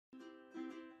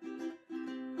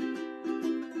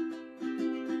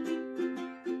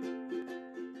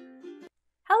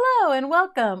Hello and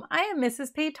welcome. I am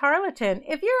MrsPTarleton.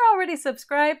 If you're already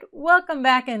subscribed, welcome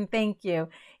back and thank you.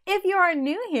 If you are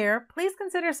new here, please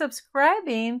consider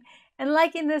subscribing and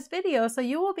liking this video so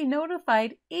you will be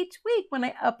notified each week when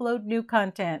I upload new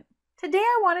content. Today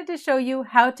I wanted to show you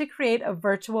how to create a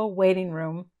virtual waiting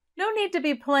room. No need to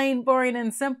be plain, boring,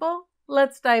 and simple.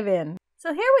 Let's dive in.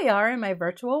 So here we are in my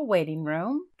virtual waiting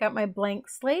room. Got my blank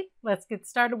slate. Let's get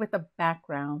started with a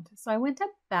background. So I went to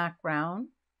background.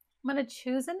 I'm going to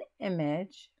choose an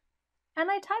image, and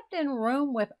I typed in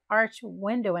room with arch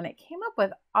window, and it came up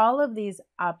with all of these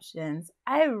options.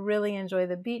 I really enjoy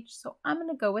the beach, so I'm going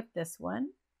to go with this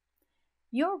one.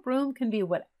 Your room can be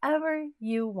whatever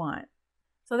you want.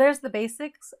 So there's the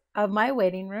basics of my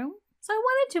waiting room. So I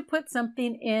wanted to put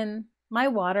something in my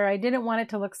water. I didn't want it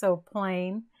to look so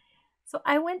plain. So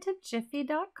I went to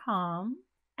jiffy.com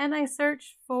and I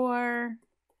searched for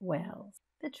whales.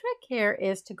 The trick here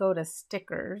is to go to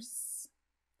stickers.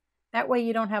 That way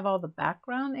you don't have all the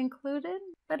background included.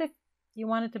 But if you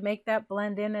wanted to make that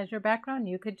blend in as your background,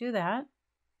 you could do that.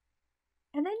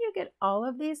 And then you get all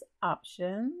of these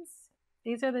options.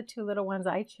 These are the two little ones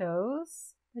I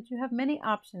chose. But you have many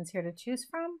options here to choose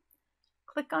from.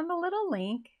 Click on the little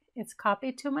link. It's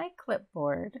copied to my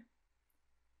clipboard.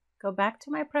 Go back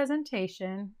to my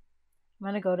presentation. I'm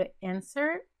going to go to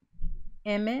Insert,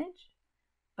 Image,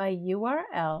 by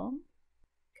URL.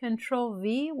 Control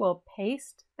V will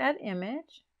paste that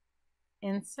image.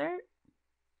 Insert.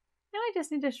 Now I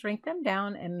just need to shrink them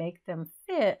down and make them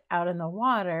fit out in the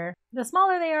water. The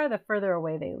smaller they are, the further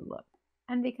away they look.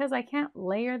 And because I can't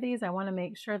layer these, I want to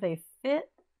make sure they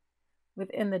fit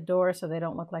within the door so they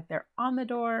don't look like they're on the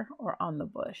door or on the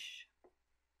bush.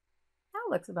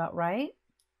 That looks about right.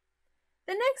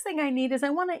 The next thing I need is I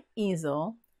want an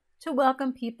easel to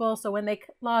welcome people, so when they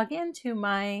log into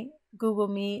my Google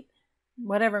Meet,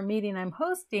 whatever meeting I'm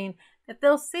hosting, that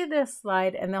they'll see this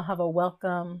slide and they'll have a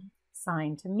welcome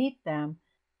sign to meet them.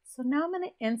 So now I'm going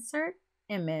to insert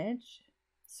image,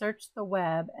 search the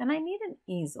web, and I need an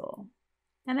easel.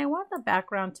 And I want the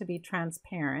background to be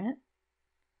transparent.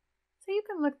 So you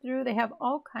can look through, they have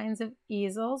all kinds of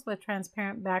easels with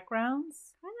transparent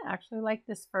backgrounds. I actually like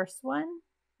this first one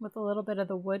with a little bit of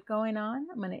the wood going on.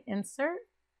 I'm going to insert.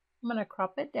 I'm going to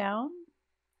crop it down.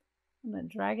 I'm going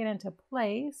to drag it into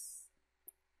place.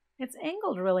 It's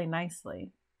angled really nicely,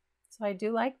 so I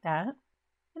do like that. And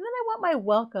then I want my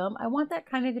welcome. I want that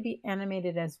kind of to be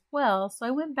animated as well. So I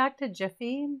went back to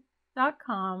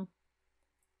jiffy.com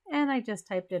and I just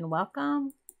typed in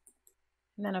welcome.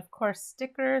 And then of course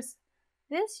stickers.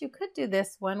 You could do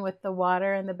this one with the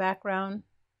water in the background.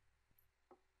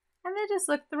 And then just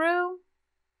look through.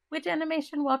 Which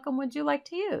animation welcome would you like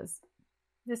to use?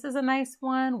 This is a nice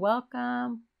one,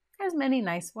 welcome. There's many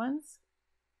nice ones.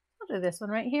 I'll do this one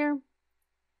right here.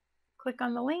 Click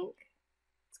on the link.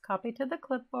 It's copied to the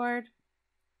clipboard.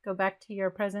 Go back to your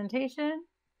presentation.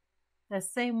 The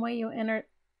same way you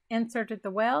inserted the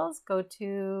whales, go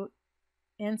to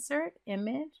Insert,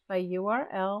 Image by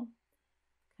URL.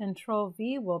 Control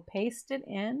V will paste it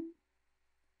in.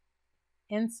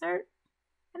 Insert.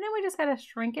 And then we just got to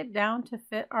shrink it down to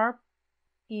fit our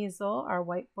easel, our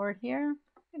whiteboard here.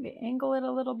 Maybe angle it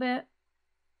a little bit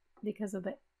because of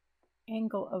the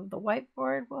angle of the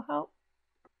whiteboard will help.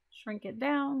 Shrink it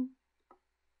down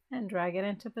and drag it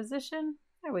into position.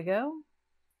 There we go.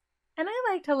 And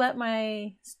I like to let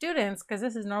my students, because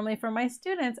this is normally for my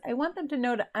students, I want them to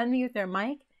know to unmute their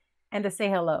mic and to say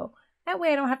hello. That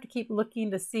way I don't have to keep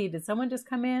looking to see, did someone just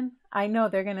come in? I know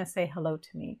they're going to say hello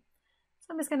to me. So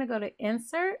I'm just going to go to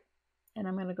Insert. And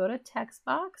I'm going to go to text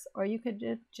box, or you could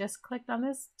just click on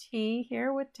this T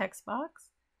here with text box.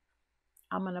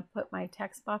 I'm going to put my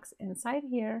text box inside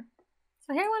here.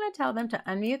 So here I want to tell them to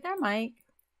unmute their mic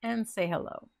and say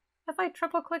hello. If I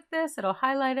triple click this, it'll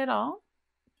highlight it all.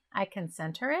 I can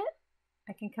center it.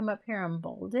 I can come up here and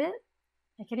bold it.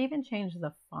 I could even change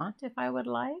the font if I would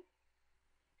like.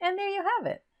 And there you have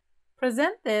it.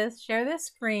 Present this, share this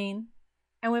screen,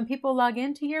 and when people log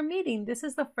into your meeting, this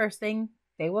is the first thing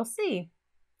they will see,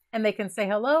 and they can say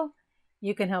hello.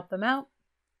 You can help them out.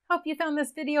 Hope you found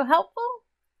this video helpful.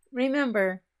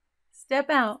 Remember,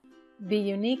 step out, be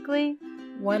uniquely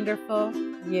wonderful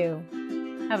you.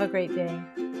 Have a great day.